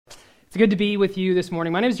It's good to be with you this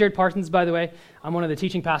morning. My name is Jared Parsons, by the way. I'm one of the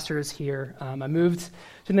teaching pastors here. I moved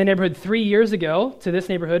to the neighborhood 3 years ago, to this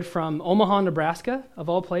neighborhood from Omaha, Nebraska, of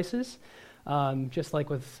all places. Just like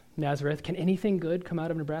with Nazareth, can anything good come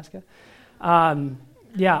out of Nebraska? I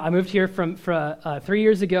moved here from 3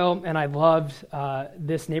 years ago, and I loved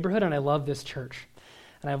this neighborhood, and I love this church.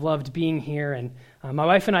 And I've loved being here, and my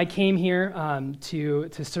wife and I came here to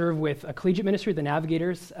serve with a collegiate ministry, the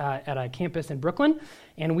Navigators, at a campus in Brooklyn,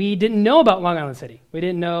 and we didn't know about Long Island City. We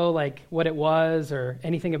didn't know what it was or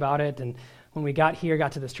anything about it, and when we got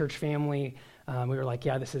to this church family, we were like,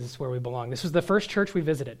 yeah, this is where we belong. This was the first church we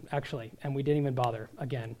visited, actually, and we didn't even bother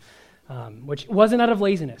again, which wasn't out of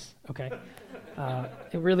laziness, okay?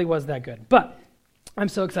 It really was that good. But I'm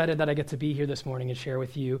so excited that I get to be here this morning and share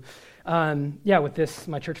with you, with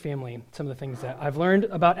my church family, some of the things that I've learned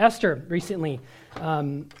about Esther recently.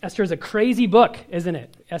 Esther is a crazy book, isn't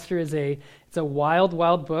it? Esther is it's a wild,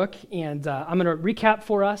 wild book, and I'm going to recap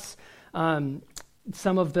for us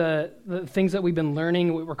some of the things that we've been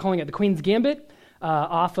learning. We're calling it the Queen's Gambit,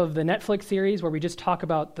 off of the Netflix series where we just talk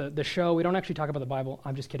about the show. We don't actually talk about the Bible.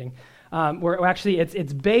 I'm just kidding. We're actually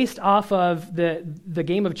it's based off of the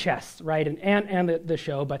game of chess, right? And the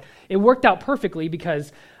show, but it worked out perfectly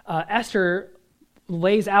because Esther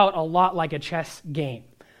lays out a lot like a chess game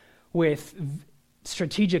with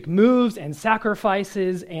strategic moves and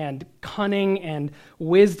sacrifices and cunning and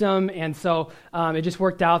wisdom, and so it just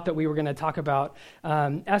worked out that we were going to talk about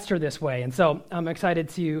Esther this way. And so I'm excited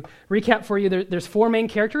to recap for you. There's four main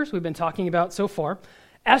characters we've been talking about so far.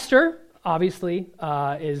 Esther, obviously,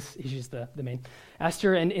 she's the main.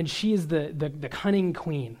 Esther, and she is the cunning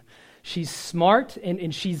queen. She's smart,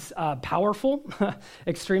 and she's powerful,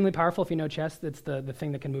 extremely powerful. If you know chess, it's the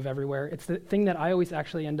thing that can move everywhere. It's the thing that I always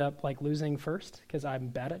actually end up losing first because I'm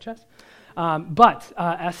bad at chess. But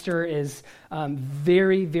Esther is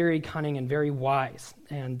very, very cunning and very wise,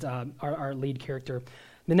 and our lead character.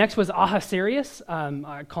 The next was Ahasuerus.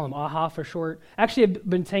 I call him Aha for short. Actually, I've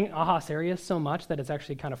been saying Ahasuerus so much that it's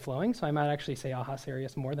actually kind of flowing, so I might actually say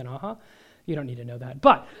Ahasuerus more than Aha. You don't need to know that.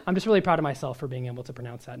 But I'm just really proud of myself for being able to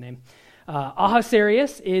pronounce that name.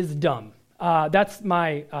 Ahasuerus is dumb. That's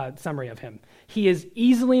my summary of him. He is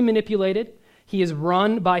easily manipulated. He is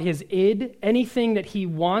run by his id. Anything that he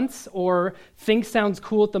wants or thinks sounds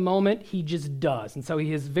cool at the moment, he just does. And so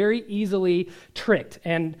he is very easily tricked.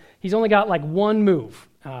 And he's only got one move.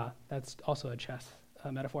 That's also a chess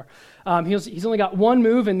metaphor. He's only got one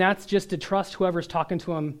move, and that's just to trust whoever's talking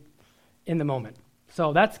to him in the moment.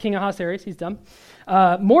 So that's King Ahasuerus. He's dumb.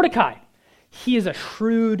 Mordecai. He is a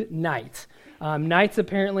shrewd knight. Knights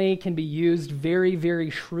apparently can be used very, very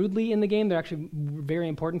shrewdly in the game. They're actually very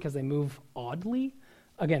important because they move oddly.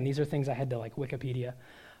 Again, these are things I had to Wikipedia.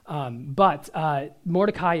 But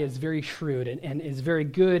Mordecai is very shrewd and is very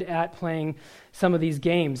good at playing some of these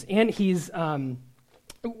games. And he's a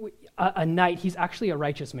knight. He's actually a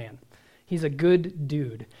righteous man. He's a good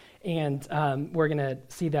dude. And we're going to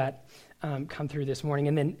see that come through this morning.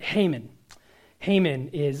 And then Haman. Haman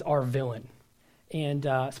is our villain. And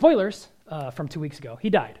spoilers from 2 weeks ago,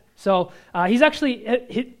 he died. So he's actually,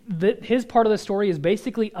 his part of the story is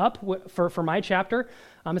basically up for my chapter.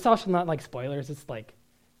 It's also not like spoilers, it's like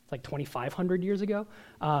 2,500 years ago.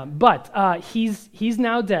 But he's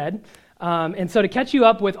now dead. And so to catch you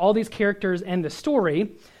up with all these characters and the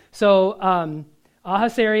story, so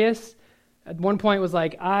Ahasuerus at one point was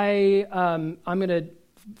like, I'm going to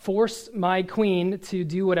force my queen to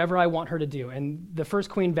do whatever I want her to do. And the first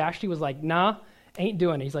queen, Vashti, was like, nah, ain't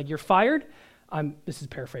doing it. He's like, you're fired. This is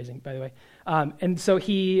paraphrasing, by the way. And so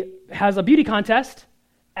he has a beauty contest.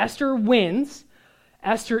 Esther wins.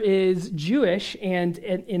 Esther is Jewish, and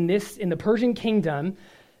in the Persian kingdom,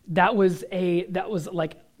 that was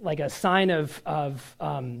like a sign of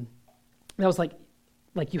that was like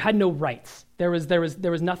you had no rights. There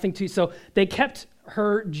was nothing to. So they kept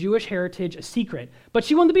her Jewish heritage a secret, but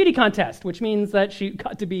she won the beauty contest, which means that she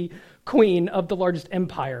got to be queen of the largest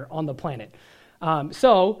empire on the planet.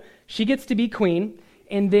 So she gets to be queen,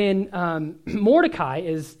 and then Mordecai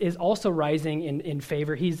is also rising in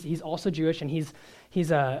favor. He's also Jewish, and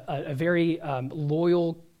he's a very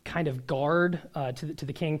loyal kind of guard to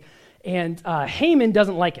the king. And Haman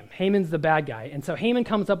doesn't like him. Haman's the bad guy, and so Haman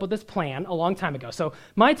comes up with this plan a long time ago. So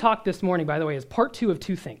my talk this morning, by the way, is part 2 of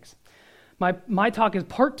 2 things. My talk is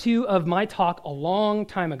part 2 of my talk a long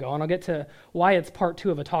time ago, and I'll get to why it's part 2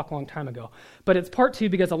 of a talk a long time ago. But it's part 2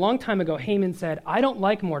 because a long time ago, Haman said, I don't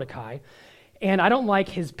like Mordecai, and I don't like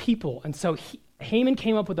his people. And so Haman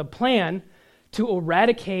came up with a plan to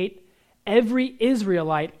eradicate every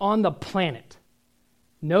Israelite on the planet.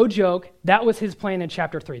 No joke. That was his plan in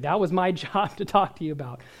chapter 3. That was my job to talk to you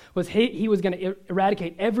about. Was he was going to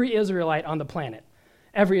eradicate every Israelite on the planet.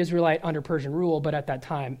 Every Israelite under Persian rule, but at that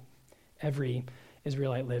time, every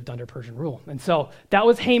Israelite lived under Persian rule. And so that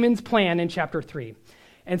was Haman's plan in chapter 3.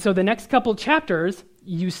 And so the next couple chapters,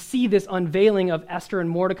 you see this unveiling of Esther and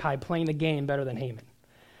Mordecai playing the game better than Haman.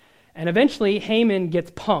 And eventually, Haman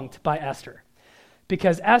gets punked by Esther.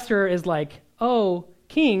 Because Esther is like, oh,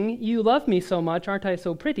 King, you love me so much, aren't I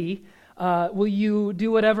so pretty? Will you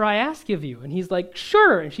do whatever I ask of you? And he's like,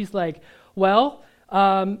 sure. And she's like, well,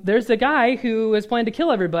 there's a guy who is planning to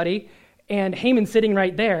kill everybody, and Haman's sitting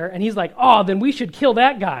right there, and he's like, oh, then we should kill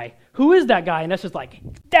that guy. Who is that guy? And Esther's like,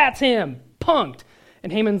 that's him, punked.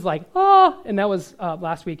 And Haman's like, oh, and that was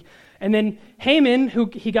last week. And then Haman, who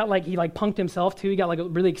he punked himself too, he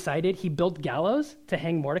got really excited. He built gallows to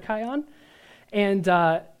hang Mordecai on. And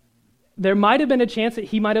there might have been a chance that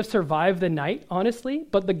he might have survived the night, honestly,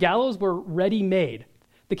 but the gallows were ready-made.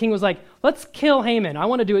 The king was like, let's kill Haman. I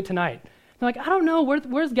want to do it tonight. They're like, I don't know,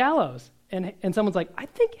 where's gallows? And someone's like, I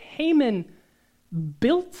think Haman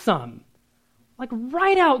built some, like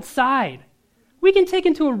right outside. We can take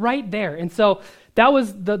him to him right there. And so that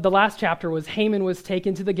was the last chapter, was Haman was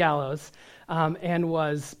taken to the gallows and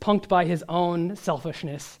was punked by his own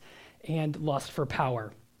selfishness and lust for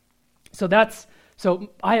power. So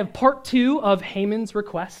I have part 2 of Haman's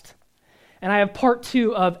request, and I have part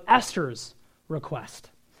 2 of Esther's request.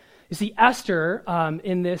 You see, Esther,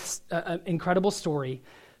 in this incredible story,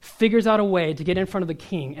 figures out a way to get in front of the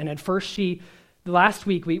king, and at first last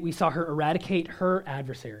week we saw her eradicate her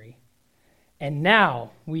adversary, and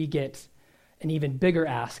now we get an even bigger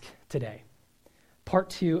ask today. Part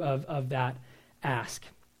 2 of that ask.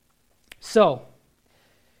 So,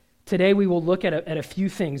 today we will look at a few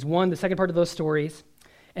things. One, the second part of those stories,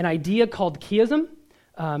 an idea called chiasm.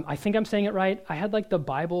 I think I'm saying it right. I had the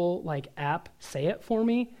Bible app say it for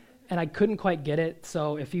me, and I couldn't quite get it.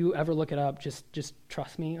 So if you ever look it up, just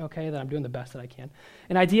trust me, okay, that I'm doing the best that I can.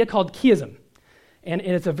 An idea called chiasm, and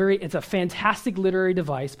it's a fantastic literary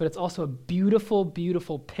device, but it's also a beautiful,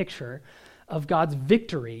 beautiful picture of God's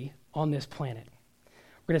victory on this planet.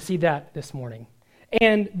 We're going to see that this morning.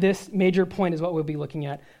 And this major point is what we'll be looking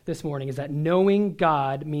at this morning, is that knowing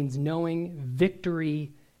God means knowing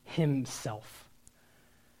victory himself.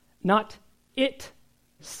 Not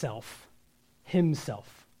itself,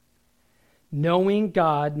 himself. Knowing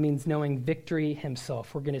God means knowing victory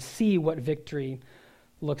himself. We're going to see what victory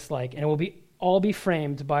looks like, and it will all be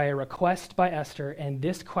framed by a request by Esther and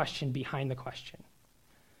this question behind the question.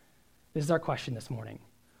 This is our question this morning.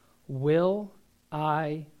 Will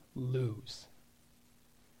I lose?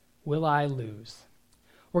 Will I lose?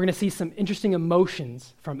 We're going to see some interesting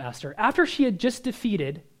emotions from Esther after she had just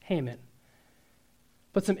defeated Haman.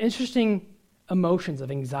 But some interesting emotions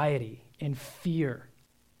of anxiety and fear.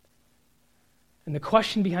 And the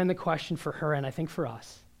question behind the question for her, and I think for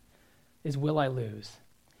us, is will I lose?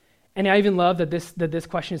 And I even love that this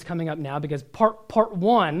question is coming up now, because part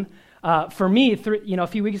 1, for me, a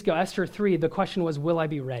few weeks ago, Esther 3, the question was, will I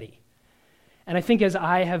be ready? And I think as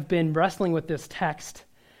I have been wrestling with this text,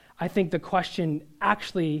 I think the question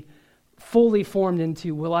actually fully formed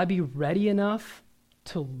into, will I be ready enough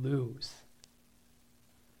to lose?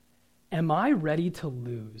 Am I ready to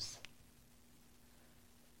lose?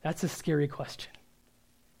 That's a scary question.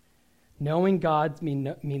 Knowing God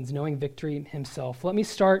means knowing victory himself. Let me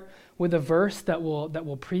start with a verse that will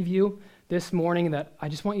preview this morning that I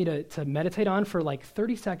just want you to meditate on for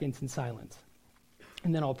 30 seconds in silence,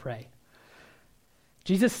 and then I'll pray.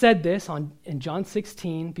 Jesus said this in John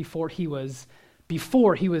 16 before he was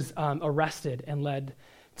arrested and led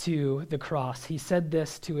to the cross. He said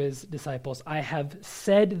this to his disciples, I have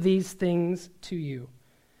said these things to you,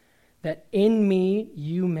 that in me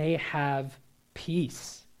you may have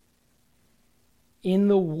peace. In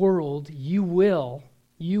the world you will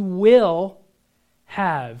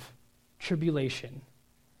have tribulation.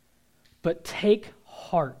 But take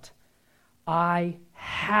heart, I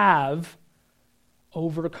have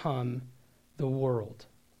overcome the world.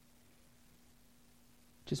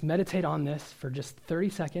 Just meditate on this for just 30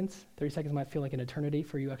 seconds. 30 seconds might feel like an eternity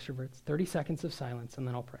for you extroverts. 30 seconds of silence, and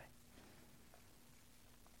then I'll pray.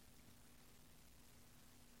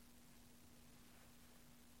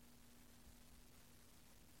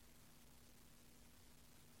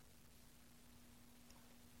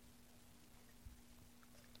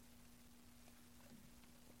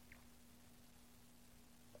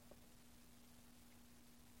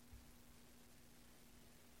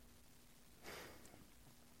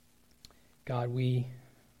 God, we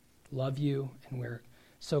love you, and we're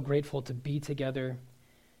so grateful to be together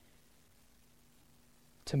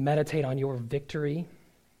to meditate on your victory,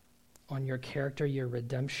 on your character, your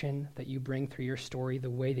redemption that you bring through your story, the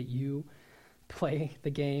way that you play the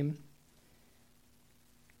game,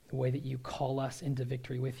 the way that you call us into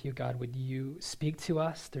victory with you. God, would you speak to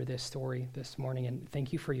us through this story this morning? And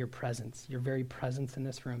thank you for your presence, your very presence in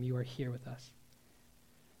this room. You are here with us.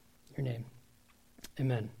 In your name,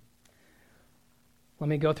 amen. Let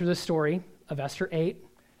me go through the story of Esther 8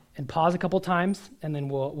 and pause a couple times, and then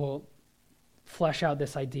we'll flesh out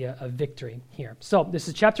this idea of victory here. So this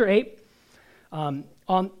is chapter 8.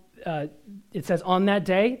 It says, on that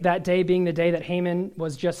day being the day that Haman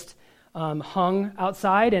was just hung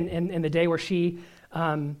outside, and the day where she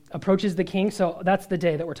approaches the king. So that's the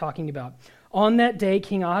day that we're talking about. On that day,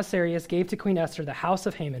 King Ahasuerus gave to Queen Esther the house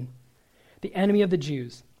of Haman, the enemy of the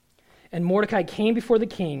Jews. And Mordecai came before the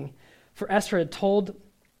king, for Esther had told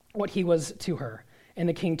what he was to her. And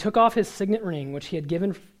the king took off his signet ring, which he had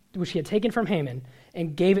taken from Haman,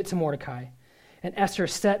 and gave it to Mordecai. And Esther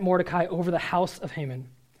set Mordecai over the house of Haman.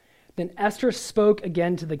 Then Esther spoke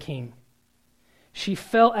again to the king. She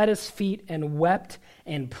fell at his feet and wept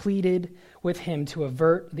and pleaded with him to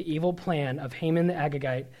avert the evil plan of Haman the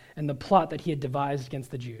Agagite and the plot that he had devised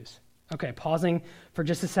against the Jews. Okay, pausing for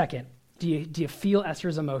just a second. Do you feel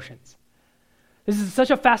Esther's emotions? This is such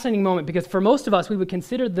a fascinating moment because for most of us, we would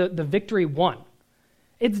consider the victory won.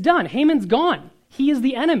 It's done. Haman's gone. He is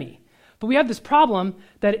the enemy. But we have this problem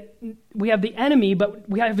that we have the enemy, but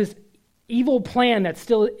we have this evil plan that's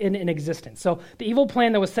still in existence. So the evil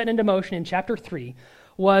plan that was set into motion in chapter 3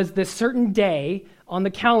 was this certain day on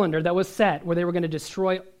the calendar that was set where they were going to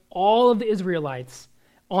destroy all of the Israelites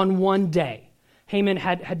on one day. Haman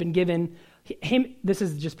had been given... this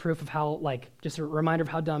is just proof of how, just a reminder of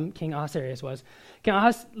how dumb King Ahasuerus was.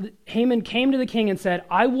 Haman came to the king and said,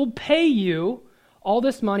 I will pay you all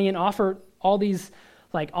this money and offer all these,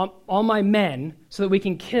 all my men so that we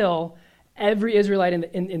can kill every Israelite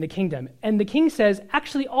in the kingdom. And the king says,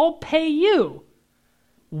 actually, I'll pay you.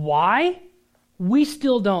 Why? We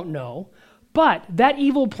still don't know. But that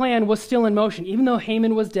evil plan was still in motion, even though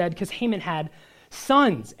Haman was dead, because Haman had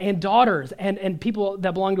sons and daughters and people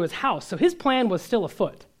that belonged to his house. So his plan was still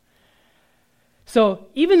afoot. So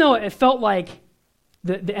even though it felt like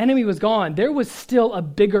the enemy was gone, there was still a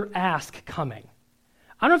bigger ask coming.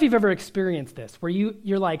 I don't know if you've ever experienced this, where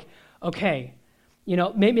you're like, okay,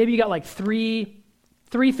 maybe you got three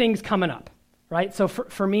things coming up, right? So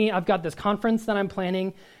for me, I've got this conference that I'm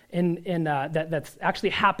planning that's actually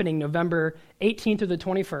happening November 18th through the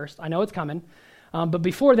 21st. I know it's coming. But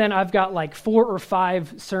before then, I've got 4 or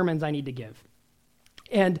 5 sermons I need to give.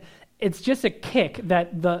 And it's just a kick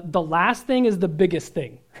that the last thing is the biggest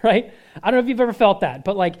thing, right? I don't know if you've ever felt that,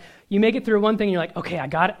 but you make it through one thing and you're like, okay, I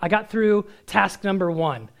got through task number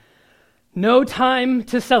 1. No time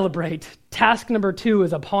to celebrate. Task number 2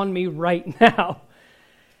 is upon me right now.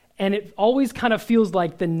 And it always kind of feels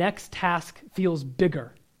like the next task feels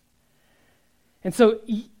bigger. And so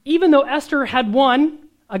even though Esther had won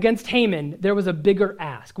against Haman, there was a bigger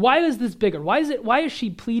ask. Why is this bigger? Why is she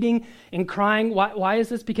pleading and crying? Why is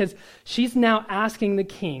this? Because she's now asking the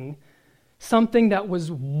king something that was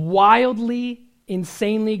wildly,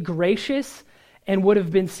 insanely gracious and would have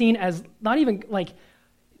been seen as not even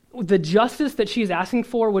the justice that she's asking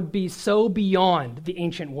for would be so beyond the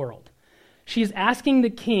ancient world. She's asking the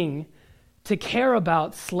king to care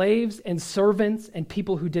about slaves and servants and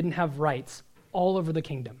people who didn't have rights all over the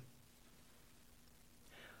kingdom.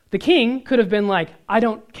 The king could have been like, I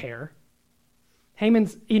don't care.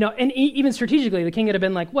 Haman's, and even strategically, the king could have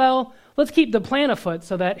been like, well, let's keep the plan afoot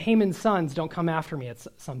so that Haman's sons don't come after me at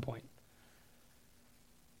some point.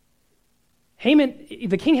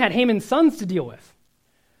 The king had Haman's sons to deal with.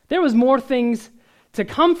 There was more things to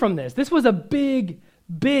come from this. This was a big,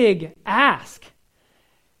 big ask.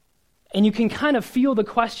 And you can kind of feel the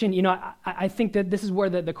question, I think that this is where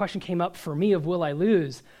the question came up for me of will I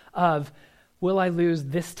lose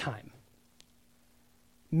this time?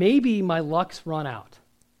 Maybe my luck's run out.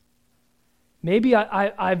 Maybe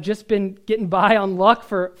I've just been getting by on luck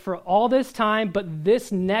for all this time, but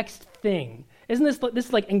this next thing, isn't this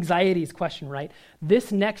is like anxiety's question, right?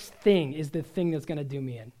 This next thing is the thing that's going to do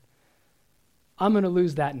me in. I'm going to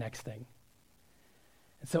lose that next thing.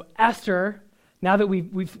 And so Esther, now that we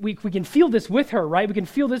can feel this with her, right? We can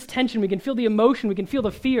feel this tension, we can feel the emotion, we can feel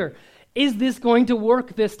the fear. Is this going to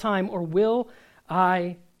work this time, or will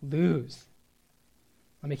I lose?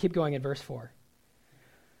 Let me keep going at verse 4.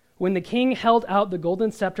 When the king held out the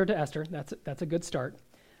golden scepter to Esther, that's a good start.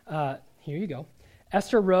 Here you go.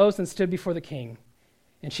 Esther rose and stood before the king.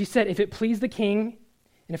 And she said, if it please the king,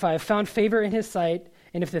 and if I have found favor in his sight,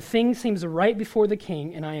 and if the thing seems right before the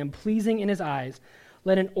king, and I am pleasing in his eyes,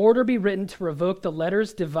 let an order be written to revoke the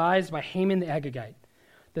letters devised by Haman the Agagite,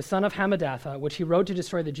 the son of Hammedatha, which he wrote to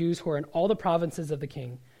destroy the Jews who are in all the provinces of the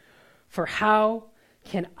king. For how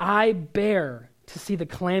can I bear to see the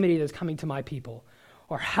calamity that is coming to my people?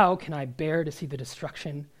 Or how can I bear to see the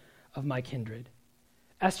destruction of my kindred?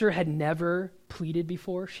 Esther had never pleaded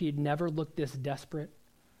before. She had never looked this desperate.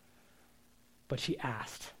 But she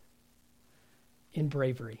asked in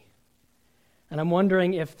bravery. And I'm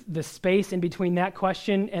wondering if the space in between that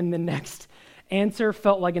question and the next answer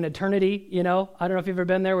felt like an eternity, I don't know if you've ever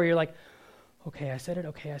been there where you're like, okay, I said it.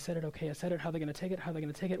 How are they going to take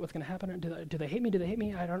it? What's going to happen? Do they hate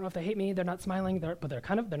me? I don't know if they hate me. They're not smiling, but they're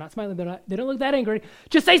not smiling. They don't look that angry.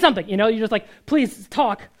 Just say something, You're just like, please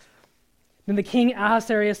talk. Then the king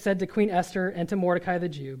Ahasuerus said to Queen Esther and to Mordecai the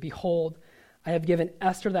Jew, behold, I have given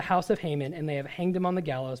Esther the house of Haman, and they have hanged him on the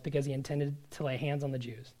gallows because he intended to lay hands on the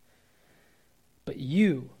Jews. But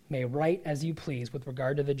you may write as you please with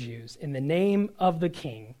regard to the Jews in the name of the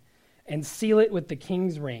king, and seal it with the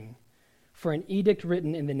king's ring. For an edict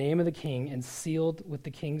written in the name of the king and sealed with the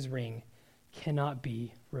king's ring cannot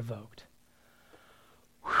be revoked.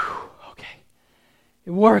 Whew, okay.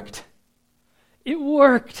 It worked.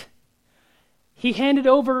 He handed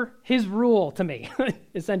over his rule to me,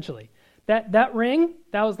 essentially. That ring,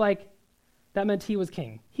 that meant he was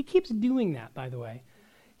king. He keeps doing that, by the way.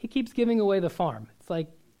 He keeps giving away the farm. It's like,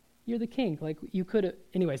 you're the king. Like, you could have,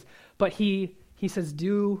 anyways. But he says,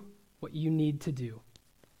 do what you need to do.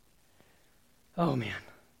 Oh, man.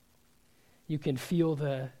 You can feel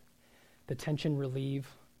the tension relieve.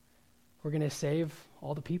 We're going to save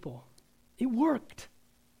all the people. It worked.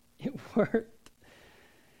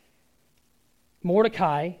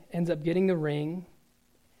 Mordecai ends up getting the ring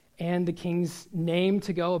and the king's name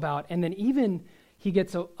to go about. And then even he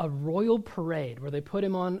gets a royal parade where they put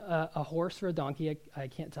him on a horse or a donkey. I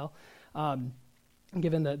can't tell,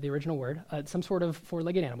 given the original word, some sort of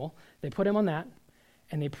four-legged animal. They put him on that,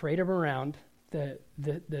 and they parade him around the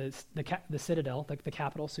citadel, like the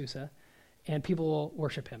capital, Susa, and people will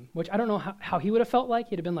worship him, which I don't know how he would have felt like.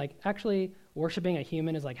 He'd have been like, actually, worshiping a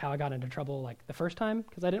human is like how I got into trouble like the first time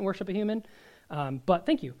because I didn't worship a human. But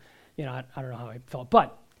thank you. I don't know how I felt.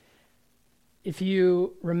 But if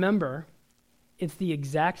you remember, it's the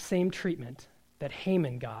exact same treatment that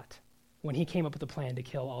Haman got when he came up with a plan to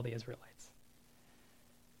kill all the Israelites.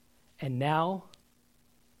 And now,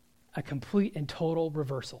 a complete and total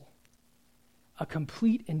reversal.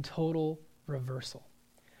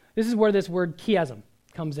 This is where this word chiasm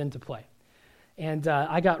comes into play. And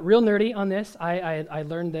I got real nerdy on this. I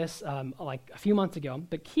learned this like a few months ago.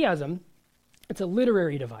 But chiasm, it's a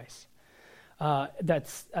literary device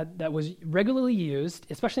that was regularly used,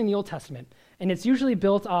 especially in the Old Testament. And it's usually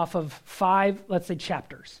built off of 5, let's say,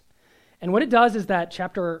 chapters. And what it does is that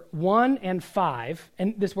chapter 1 and 5,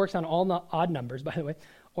 and this works on all odd numbers, by the way,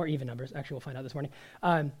 or even numbers. Actually, we'll find out this morning.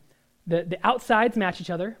 The outsides match each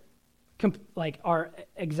other, are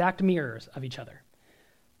exact mirrors of each other.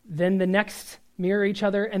 Then the next mirror each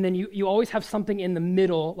other, and then you always have something in the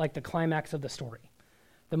middle, like the climax of the story,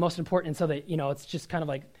 the most important, so that, it's just kind of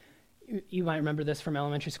like, you might remember this from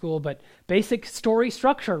elementary school, but basic story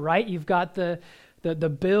structure, right? You've got the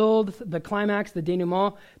build, the climax, the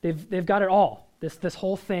denouement. They've got it all, this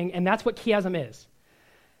whole thing, and that's what chiasm is.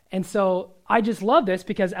 And so I just love this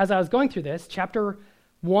because as I was going through this, chapter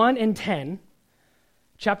 1 and 10,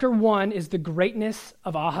 chapter 1 is the greatness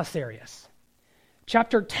of Ahasuerus.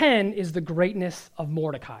 Chapter 10 is the greatness of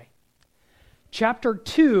Mordecai. Chapter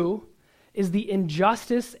 2 is the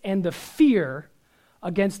injustice and the fear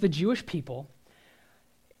against the Jewish people.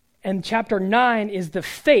 And chapter 9 is the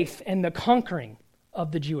faith and the conquering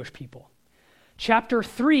of the Jewish people. Chapter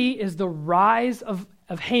 3 is the rise of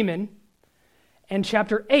Haman. And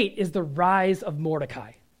chapter 8 is the rise of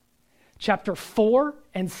Mordecai. Chapter 4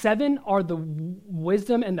 and 7 are the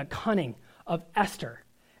wisdom and the cunning of Esther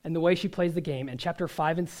and the way she plays the game. And chapter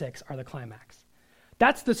 5 and 6 are the climax.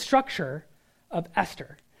 That's the structure of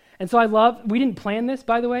Esther. And so we didn't plan this,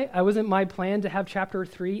 by the way. It wasn't my plan to have chapter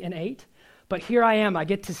 3 and 8. But here I am. We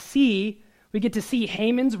get to see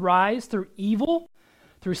Haman's rise through evil,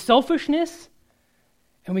 through selfishness,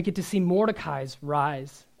 and we get to see Mordecai's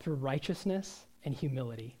rise through righteousness and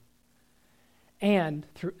humility. And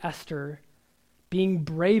through Esther being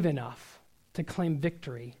brave enough to claim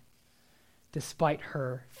victory despite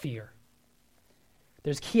her fear.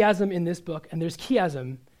 There's chiasm in this book, and there's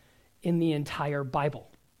chiasm in the entire Bible.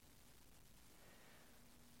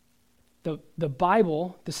 The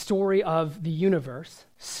Bible, the story of the universe,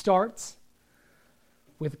 starts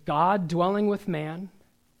with God dwelling with man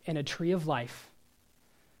in a tree of life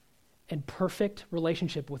in perfect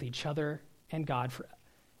relationship with each other and God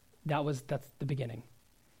That's the beginning.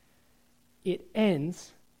 It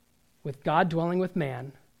ends with God dwelling with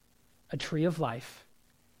man, a tree of life,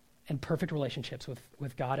 and perfect relationships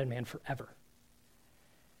with God and man forever.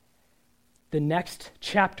 The next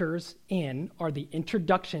chapters in are the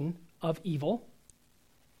introduction of evil.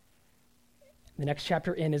 The next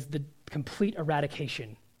chapter in is the complete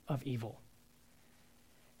eradication of evil.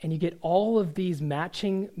 And you get all of these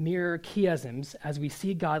matching mirror chiasms as we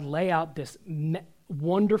see God lay out this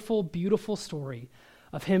wonderful, beautiful story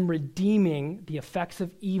of him redeeming the effects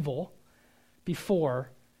of evil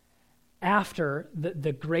before, after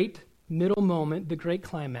the great middle moment, the great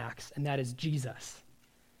climax, and that is Jesus.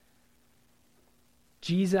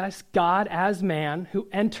 Jesus, God as man, who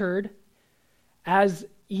entered as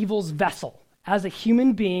evil's vessel, as a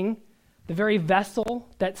human being, the very vessel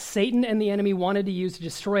that Satan and the enemy wanted to use to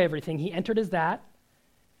destroy everything. He entered as that,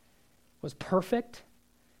 was perfect,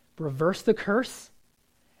 reversed the curse,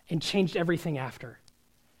 and changed everything after.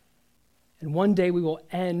 And one day we will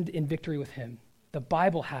end in victory with him. The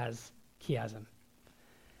Bible has chiasm.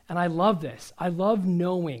 And I love this. I love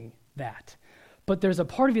knowing that. But there's a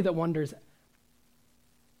part of you that wonders,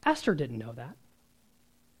 Esther didn't know that.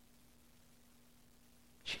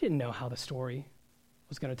 She didn't know how the story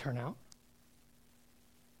was going to turn out.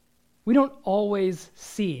 We don't always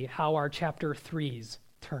see how our chapter 3s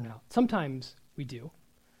turn out. Sometimes we do,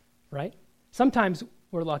 right? Sometimes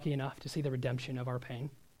we're lucky enough to see the redemption of our pain.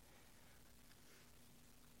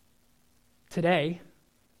 Today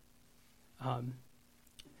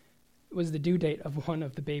was the due date of one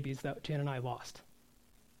of the babies that Jan and I lost.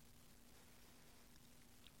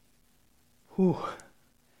 Whew.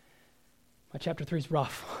 My chapter 3 is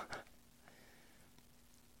rough.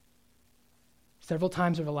 Several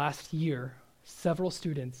times over the last year, several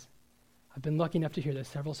students, I've been lucky enough to hear this,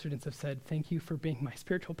 several students have said, thank you for being my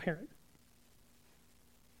spiritual parent,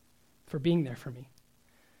 for being there for me.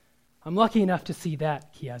 I'm lucky enough to see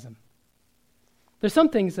that chiasm. There's some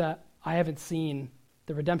things that I haven't seen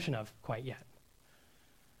the redemption of quite yet.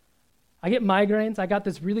 I get migraines. I got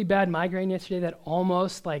this really bad migraine yesterday that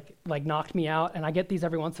almost like knocked me out, and I get these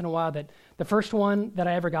every once in a while. That the first one that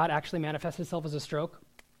I ever got actually manifested itself as a stroke.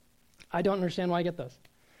 I don't understand why I get those.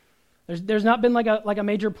 There's not been like a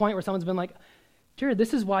major point where someone's been like, Jared,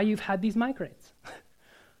 this is why you've had these migraines.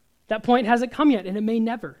 That point hasn't come yet, and it may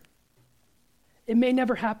never. It may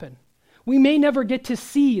never happen. We may never get to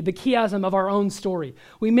see the chiasm of our own story.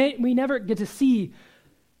 We never get to see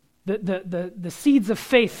the seeds of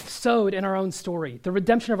faith sowed in our own story, the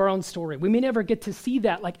redemption of our own story. We may never get to see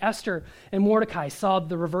that like Esther and Mordecai saw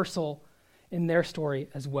the reversal in their story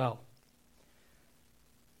as well.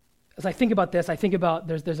 As I think about this, I think about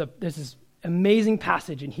there's this amazing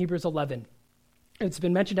passage in Hebrews 11. It's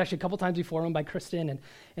been mentioned actually a couple times before by Kristen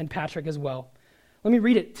and Patrick as well. Let me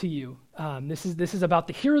read it to you. This is about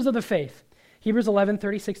the heroes of the faith. Hebrews 11,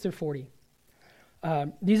 36 through 40.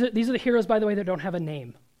 These are the heroes, by the way, that don't have a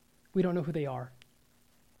name. We don't know who they are.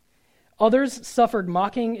 Others suffered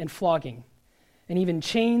mocking and flogging, and even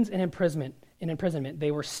chains and imprisonment.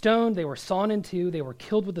 They were stoned, they were sawn in two, they were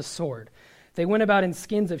killed with the sword. They went about in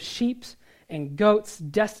skins of sheep and goats,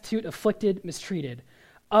 destitute, afflicted, mistreated,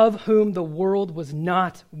 of whom the world was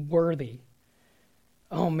not worthy.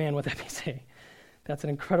 Oh man, what that be say? That's an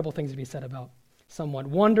incredible thing to be said about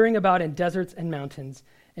someone. Wandering about in deserts and mountains,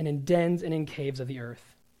 and in dens and in caves of the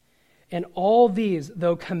earth. And all these,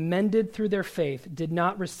 though commended through their faith, did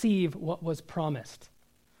not receive what was promised,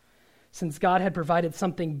 since God had provided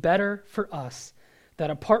something better for us, that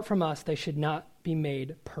apart from us they should not be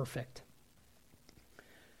made perfect.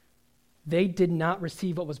 They did not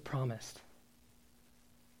receive what was promised.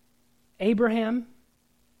 Abraham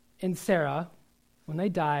and Sarah, when they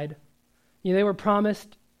died, they were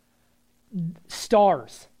promised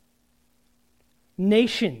stars,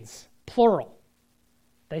 nations, plural.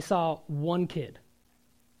 They saw one kid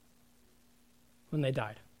when they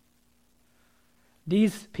died.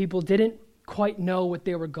 These people didn't quite know what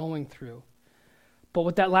they were going through. But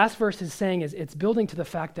what that last verse is saying is it's building to the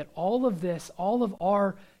fact that all of this, all of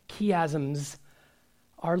our chiasms,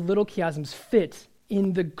 our little chiasms fit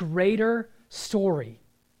in the greater story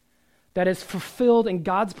that is fulfilled in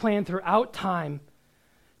God's plan throughout time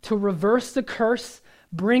to reverse the curse,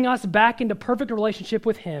 bring us back into perfect relationship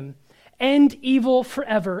with him, end evil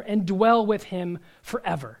forever, and dwell with him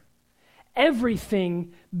forever.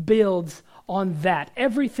 Everything builds on that.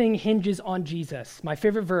 Everything hinges on Jesus. My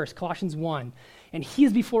favorite verse, Colossians 1, and he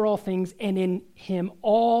is before all things, and in him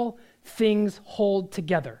all things hold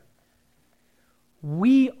together.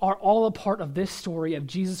 We are all a part of this story of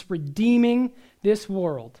Jesus redeeming this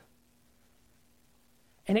world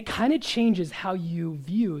And it kind of changes how you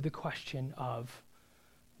view the question of,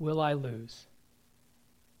 will I lose?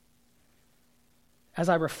 As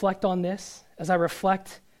I reflect on this, as I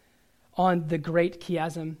reflect on the great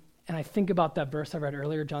chiasm, and I think about that verse I read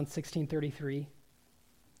earlier, John 16:33,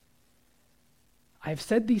 I have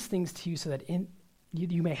said these things to you so that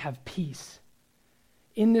you may have peace.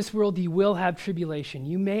 In this world you will have tribulation.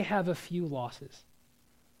 You may have a few losses.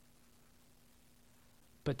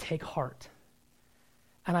 But take heart.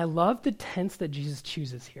 And I love the tense that Jesus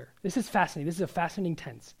chooses here. This is fascinating. This is a fascinating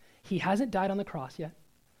tense. He hasn't died on the cross yet.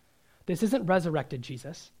 This isn't resurrected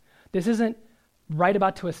Jesus. This isn't right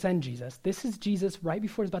about to ascend Jesus. This is Jesus right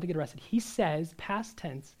before he's about to get arrested. He says, past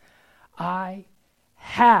tense, I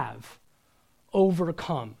have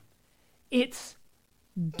overcome. It's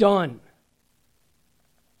done.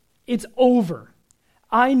 It's over.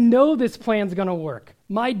 I know this plan's going to work.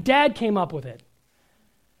 My dad came up with it.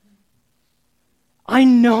 I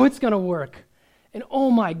know it's going to work. And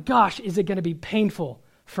oh my gosh, is it going to be painful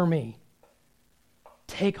for me?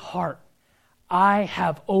 Take heart. I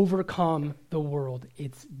have overcome the world.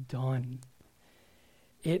 It's done.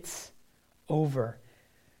 It's over.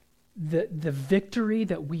 The victory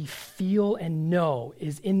that we feel and know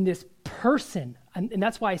is in this person. And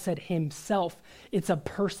that's why I said himself. It's a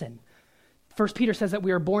person. 1 Peter says that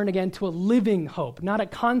we are born again to a living hope, not a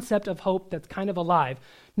concept of hope that's kind of alive.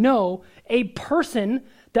 No, a person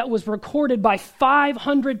that was recorded by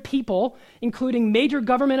 500 people, including major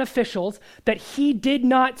government officials, that he did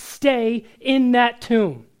not stay in that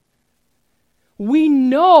tomb. We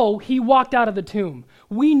know he walked out of the tomb.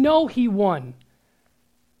 We know he won.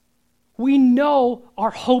 We know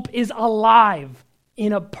our hope is alive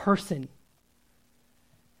in a person.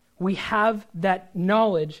 We have that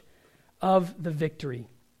knowledge of the victory.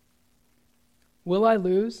 Will I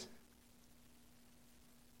lose?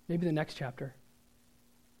 Maybe the next chapter.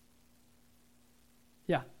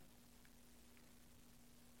 Yeah.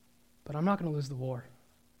 But I'm not going to lose the war.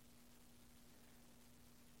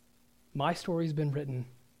 My story's been written.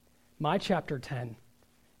 My chapter 10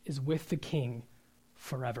 is with the King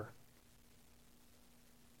forever.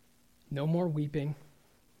 No more weeping.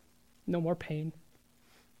 No more pain.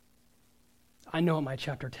 I know what my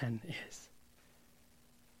chapter 10 is.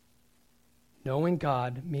 Knowing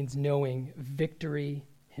God means knowing victory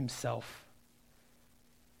himself.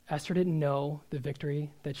 Esther didn't know the victory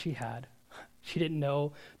that she had. She didn't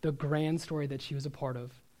know the grand story that she was a part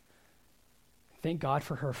of. Thank God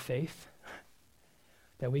for her faith,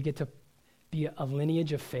 that we get to be a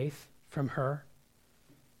lineage of faith from her.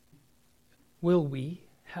 Will we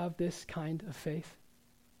have this kind of faith?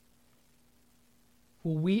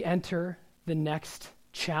 Will we enter the next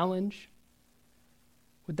challenge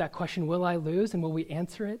with that question, will I lose? And will we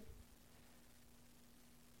answer it?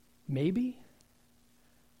 Maybe.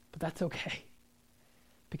 But that's okay.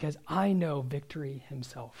 Because I know victory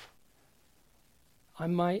himself. I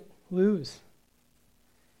might lose.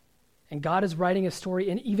 And God is writing a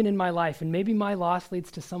story even in my life, and maybe my loss leads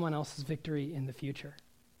to someone else's victory in the future.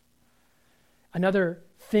 Another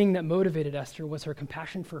thing that motivated Esther was her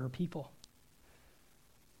compassion for her people.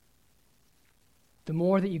 The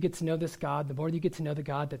more that you get to know this God, the more that you get to know the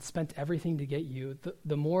God that spent everything to get you,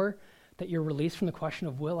 the more that you're released from the question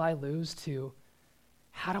of will I lose to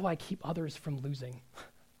how do I keep others from losing?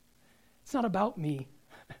 It's not about me.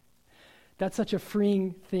 That's such a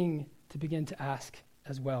freeing thing to begin to ask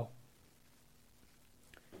as well.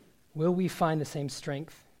 Will we find the same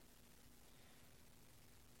strength?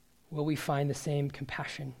 Will we find the same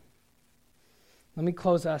compassion? Let me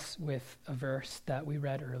close us with a verse that we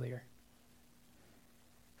read earlier.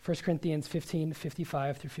 1 Corinthians 15,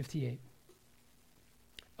 55 through 58.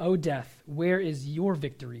 O death, where is your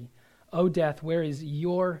victory? O death, where is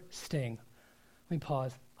your sting? Let me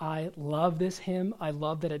pause. I love this hymn. I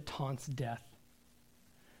love that it taunts death.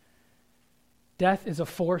 Death is a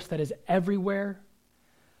force that is everywhere,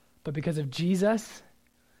 but because of Jesus,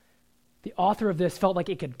 the author of this felt like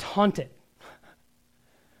it could taunt it.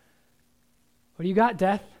 What do you got,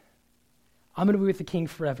 death? I'm going to be with the King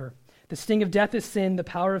forever. The sting of death is sin. The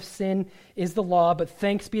power of sin is the law. But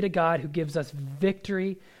thanks be to God who gives us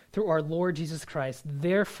victory through our Lord Jesus Christ.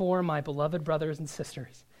 Therefore, my beloved brothers and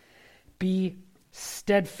sisters, be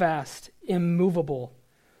steadfast, immovable,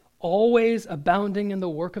 always abounding in the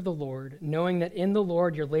work of the Lord, knowing that in the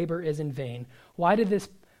Lord your labor is in vain. Why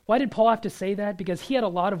did Paul have to say that? Because he had a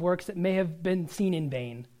lot of works that may have been seen in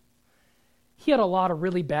vain. He had a lot of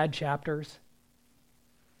really bad chapters.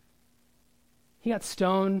 He got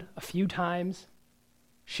stoned a few times,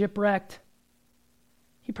 shipwrecked.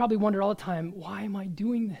 He probably wondered all the time, why am I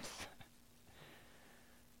doing this?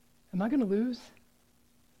 Am I going to lose?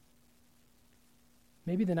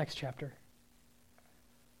 maybe the next chapter.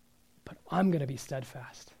 But I'm going to be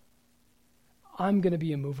steadfast. I'm going to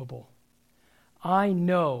be immovable. I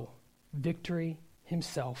know victory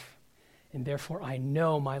himself, and therefore I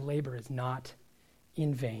know my labor is not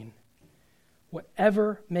in vain.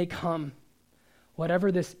 Whatever may come,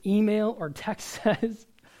 whatever this email or text says,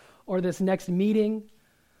 or this next meeting,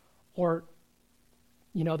 or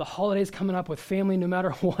the holidays coming up with family, no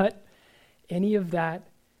matter what any of that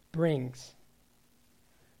brings,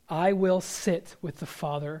 I will sit with the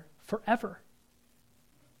Father forever.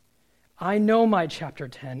 I know my chapter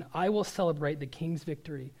 10. I will celebrate the King's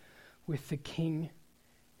victory with the King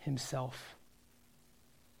himself.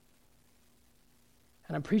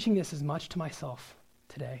 And I'm preaching this as much to myself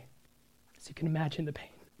today as you can imagine the pain.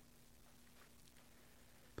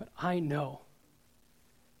 But I know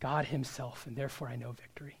God himself, and therefore I know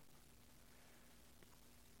victory.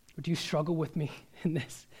 Would you struggle with me in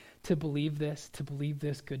this, to believe this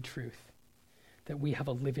good truth, that we have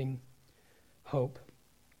a living hope?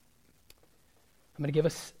 I'm going to give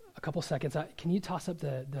us a couple seconds. Can you toss up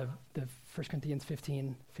the 1 Corinthians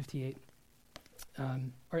 15:58?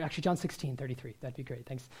 Or actually John 16:33. That'd be great.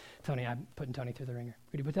 Thanks, Tony. I'm putting Tony through the ringer.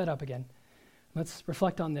 Would you put that up again? Let's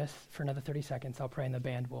reflect on this for another 30 seconds. I'll pray and the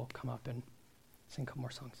band will come up and sing a couple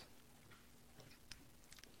more songs.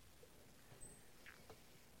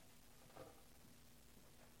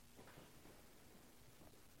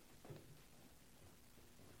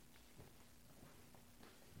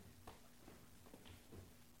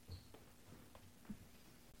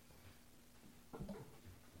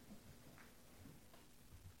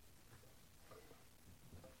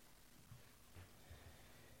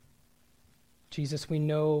 Jesus, we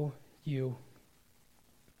know you.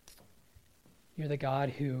 You're the God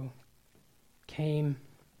who came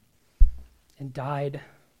and died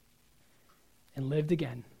and lived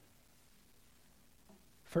again.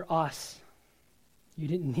 For us, you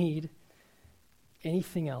didn't need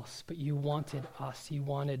anything else, but you wanted us. You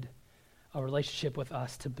wanted a relationship with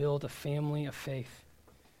us to build a family of faith,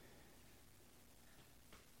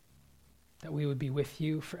 that we would be with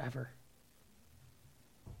you forever.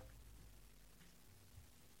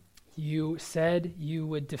 You said you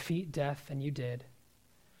would defeat death, and you did.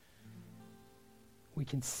 We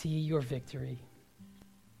can see your victory.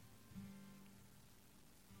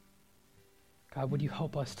 God, would you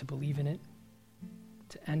help us to believe in it,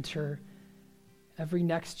 to enter every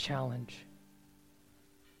next challenge,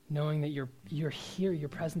 knowing that you're here, your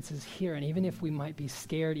presence is here, and even if we might be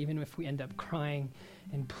scared, even if we end up crying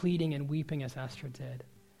and pleading and weeping as Esther did,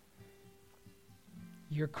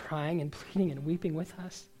 you're crying and pleading and weeping with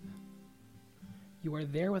us. You are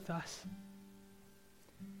there with us.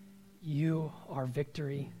 You are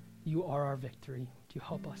victory. You are our victory. Would you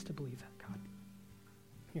help us to believe that, God?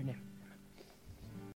 In your name.